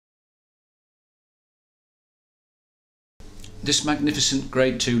This magnificent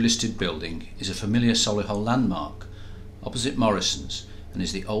Grade 2 listed building is a familiar Solihull landmark, opposite Morrison's, and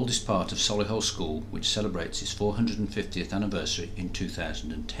is the oldest part of Solihull School, which celebrates its 450th anniversary in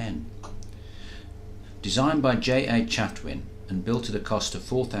 2010. Designed by J.A. Chatwin and built at a cost of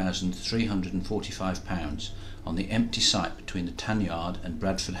 £4,345 on the empty site between the Tanyard and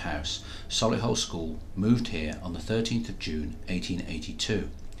Bradford House, Solihull School moved here on the 13th of June 1882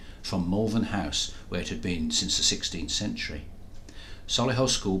 from Malvern House, where it had been since the 16th century. Solihull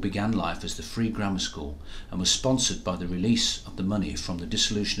School began life as the Free Grammar School and was sponsored by the release of the money from the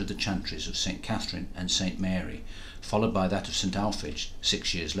dissolution of the chantries of St Catherine and St Mary, followed by that of St Alphege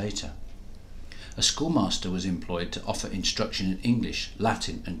 6 years later. A schoolmaster was employed to offer instruction in English,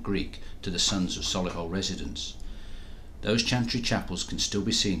 Latin and Greek to the sons of Solihull residents. Those chantry chapels can still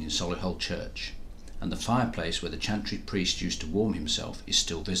be seen in Solihull Church, and the fireplace where the chantry priest used to warm himself is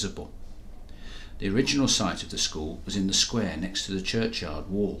still visible. The original site of the school was in the square next to the churchyard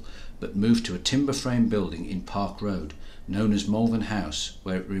wall, but moved to a timber frame building in Park Road, known as Malvern House,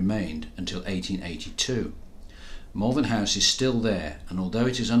 where it remained until 1882. Malvern House is still there, and although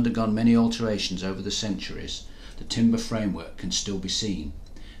it has undergone many alterations over the centuries, the timber framework can still be seen,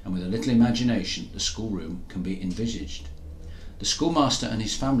 and with a little imagination the schoolroom can be envisaged. The schoolmaster and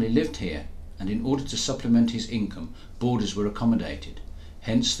his family lived here, and in order to supplement his income, boarders were accommodated.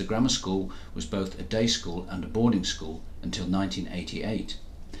 Hence the grammar school was both a day school and a boarding school until 1988.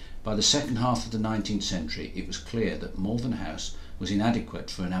 By the second half of the 19th century it was clear that Malvern House was inadequate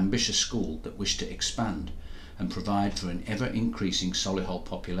for an ambitious school that wished to expand and provide for an ever-increasing Solihull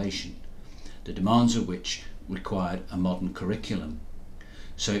population, the demands of which required a modern curriculum.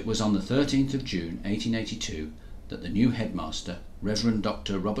 So it was on the 13th of June 1882 that the new headmaster, Reverend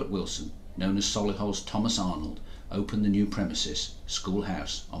Dr. Robert Wilson, known as Solihull's Thomas Arnold, opened the new premises, School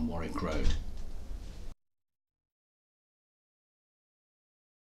House on Warwick Road.